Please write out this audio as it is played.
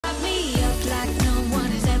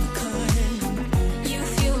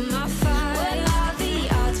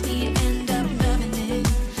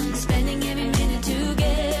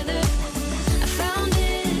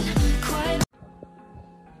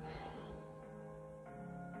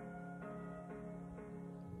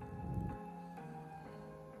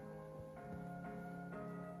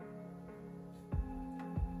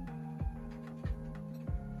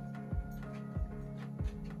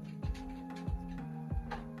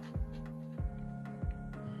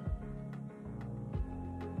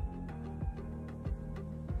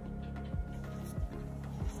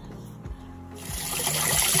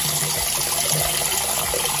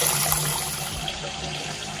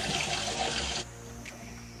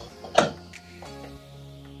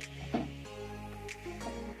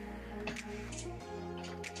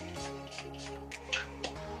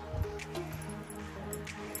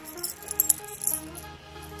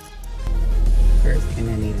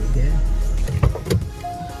good.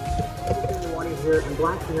 Here and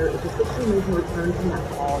Black Hair is officially making returns to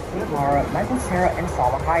Nepal, Filmora, Wondershare, and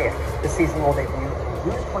Hayek. The season will debut in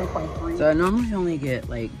June 2023. So I normally only get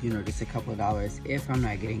like, you know, just a couple of dollars if I'm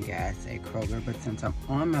not getting gas at Kroger, but since I'm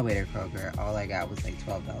on my way to Kroger, all I got was like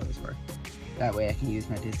 $12 worth. That way I can use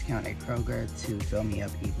my discount at Kroger to fill me up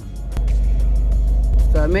even more.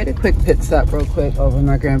 So I made a quick pit stop real quick over at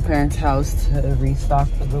my grandparents' house to restock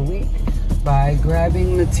for the week by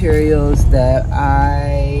grabbing materials that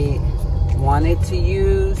I wanted to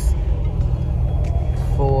use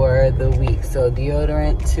for the week. So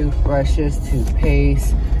deodorant, toothbrushes,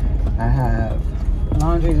 toothpaste. I have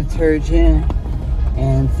laundry detergent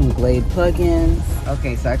and some Glade plugins.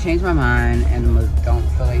 Okay, so I changed my mind and don't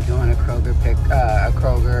feel like doing a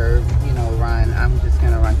Kroger you know, run. I'm just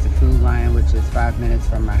gonna run to Food Lion, which is 5 minutes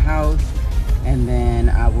from my house, and then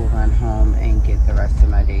I will run home and get the rest of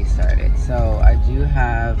my day started. So I do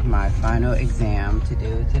have my final exam to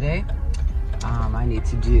do today. I need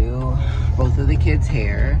to do both of the kids'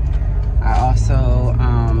 hair. I also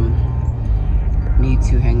need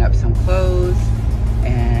to hang up some clothes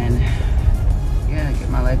and yeah, get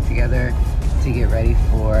my life together to get ready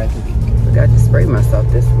for the week. I forgot to spray myself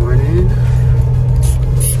this morning.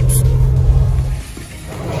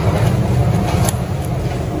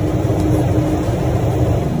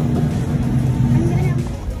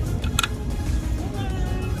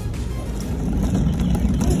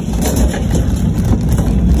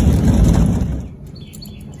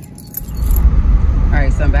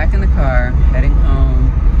 So I'm back in the car, heading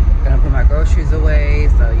home. Gonna put my groceries away,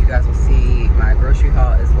 so you guys will see my grocery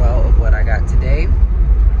haul as well of what I got today.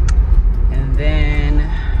 And then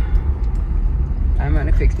I'm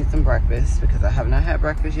gonna fix me some breakfast because I have not had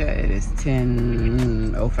breakfast yet. It is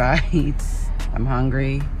 10:05. I'm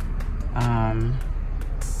hungry.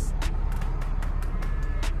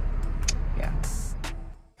 Yeah.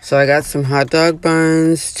 So I got some hot dog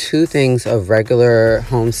buns, 2 things of regular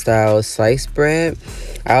home-style sliced bread.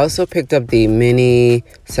 I also picked up the mini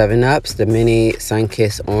 7-Ups, the mini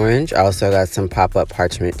Sun-Kissed Orange. I also got some pop-up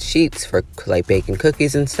parchment sheets for like baking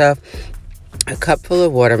cookies and stuff. A cup full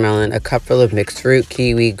of watermelon, a cup full of mixed fruit,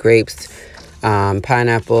 kiwi, grapes,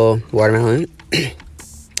 pineapple, watermelon.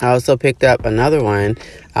 I also picked up another one,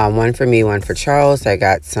 one for me, one for Charles. I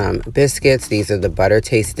got some biscuits. These are the butter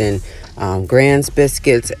tasting Grand's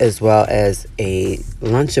biscuits, as well as a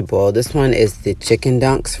Lunchable. This one is the chicken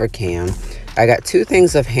dunks for Cam. I got 2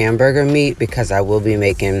 things of hamburger meat because I will be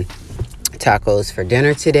making tacos for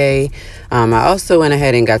dinner today. I also went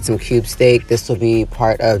ahead and got some cube steak. This will be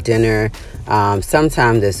part of dinner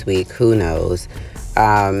sometime this week, who knows.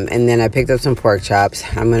 And then I picked up some pork chops.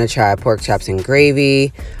 I'm gonna try pork chops and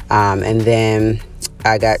gravy. And then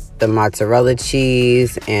I got the mozzarella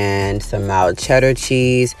cheese and some mild cheddar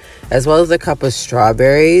cheese, as well as a cup of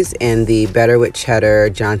strawberries and the Better with Cheddar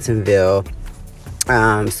Johnsonville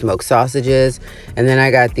smoked sausages. And then I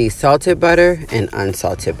got the salted butter and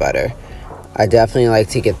unsalted butter. I definitely like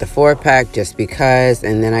to get the 4-pack just because.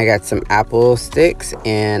 And then I got some apple sticks,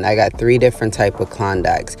 and I got 3 different type of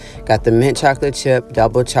Klondikes. Got the mint chocolate chip,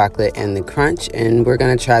 double chocolate, and the crunch. And we're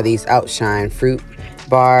gonna try these Outshine fruit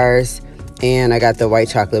bars. And I got the white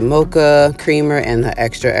chocolate mocha creamer and the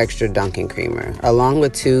extra Dunkin' creamer, along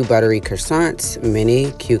with 2 buttery croissants,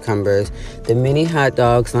 mini cucumbers, the mini hot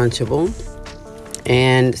dogs Lunchable,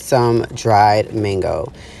 and some dried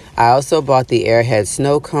mango. I also bought the Airhead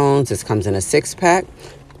snow cones. This comes in a 6-pack.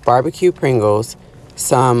 Barbecue Pringles,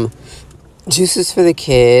 some juices for the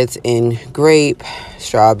kids in grape,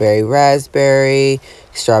 strawberry raspberry,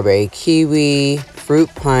 strawberry kiwi, fruit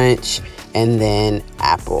punch, and then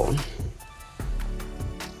apple.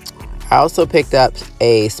 I also picked up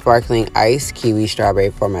a sparkling ice kiwi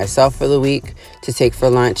strawberry for myself for the week to take for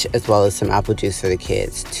lunch, as well as some apple juice for the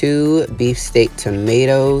kids. 2 beefsteak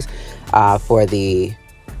tomatoes for the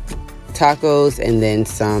tacos, and then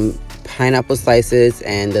some pineapple slices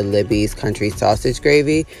and the Libby's country sausage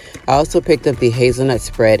gravy. I also picked up the hazelnut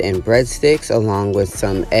spread and breadsticks, along with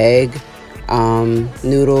some egg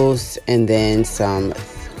noodles, and then some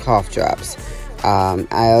cough drops.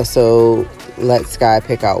 I also let Sky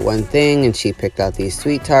pick out one thing, and she picked out these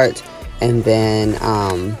sweet tarts. And then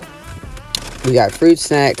we got fruit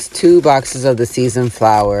snacks, 2 boxes of the seasoned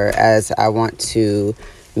flour, as I want to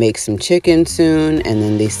make some chicken soon. And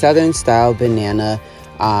then the Southern style banana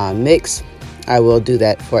mix, I will do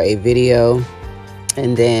that for a video.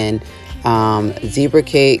 And then zebra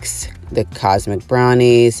cakes, the cosmic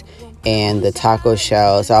brownies, and the taco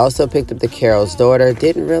shells. I also picked up the Carol's Daughter.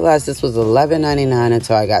 Didn't realize this was $11.99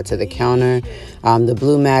 until I got to the counter. The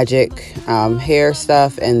Blue Magic hair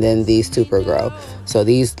stuff, and then the Super Grow. So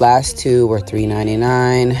these last two were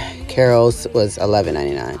 $3.99. Carol's was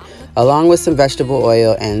 $11.99, along with some vegetable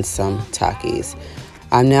oil and some Takis.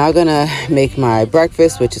 I'm now gonna make my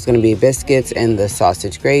breakfast, which is gonna be biscuits and the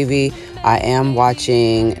sausage gravy. I am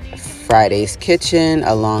watching Friday's Kitchen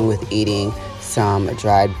along with eating some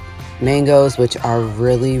dried mangoes, which are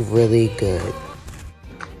really, really good.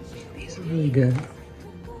 These are really good.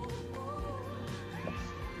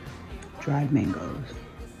 Dried mangoes.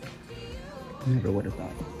 Never would have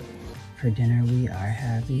thought. For dinner, we are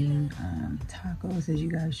having tacos, as you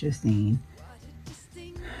guys just seen.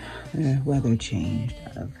 The weather changed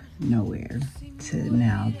out of nowhere to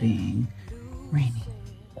now being rainy.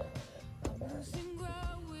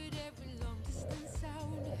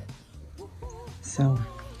 So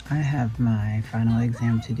I have my final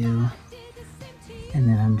exam to do, and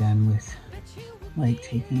then I'm done with like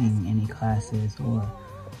taking any classes or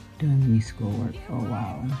doing any schoolwork for a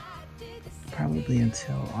while. Probably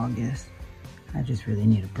until August. I just really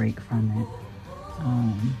need a break from it.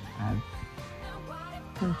 I've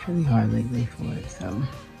worked really hard lately for it, so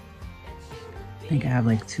I think I have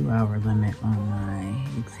like 2-hour limit on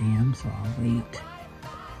my exam, so I'll wait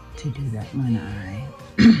to do that when I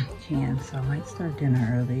can. So I might start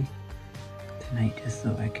dinner early tonight just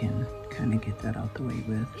so I can kind of get that out the way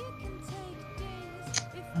with.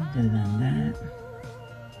 Other than that,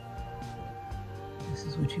 this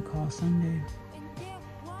is what you call Sunday.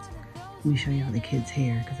 Let me show y'all the kids'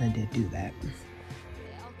 hair because I did do that.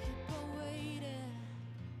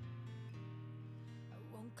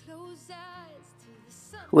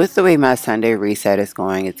 With the way my Sunday reset is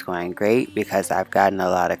going, it's going great because I've gotten a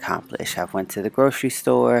lot accomplished. I've went to the grocery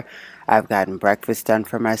store, I've gotten breakfast done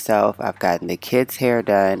for myself, I've gotten the kids' hair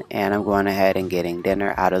done, and I'm going ahead and getting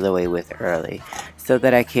dinner out of the way with early so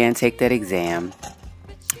that I can take that exam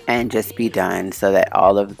and just be done, so that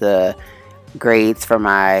all of the grades for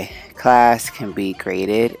my class can be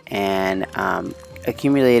graded and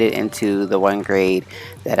accumulated into the one grade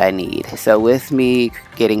that I need. So with me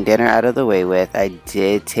getting dinner out of the way with, I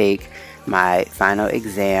did take my final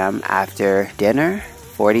exam after dinner,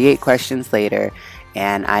 48 questions later,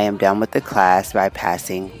 and I am done with the class by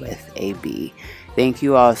passing with a B. Thank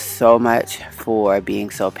you all so much for being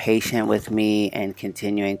so patient with me and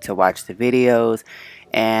continuing to watch the videos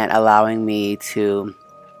and allowing me to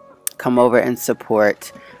come over and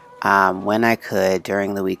support when I could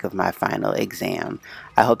during the week of my final exam.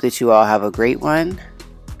 I hope that you all have a great one.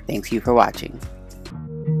 Thanks you for watching.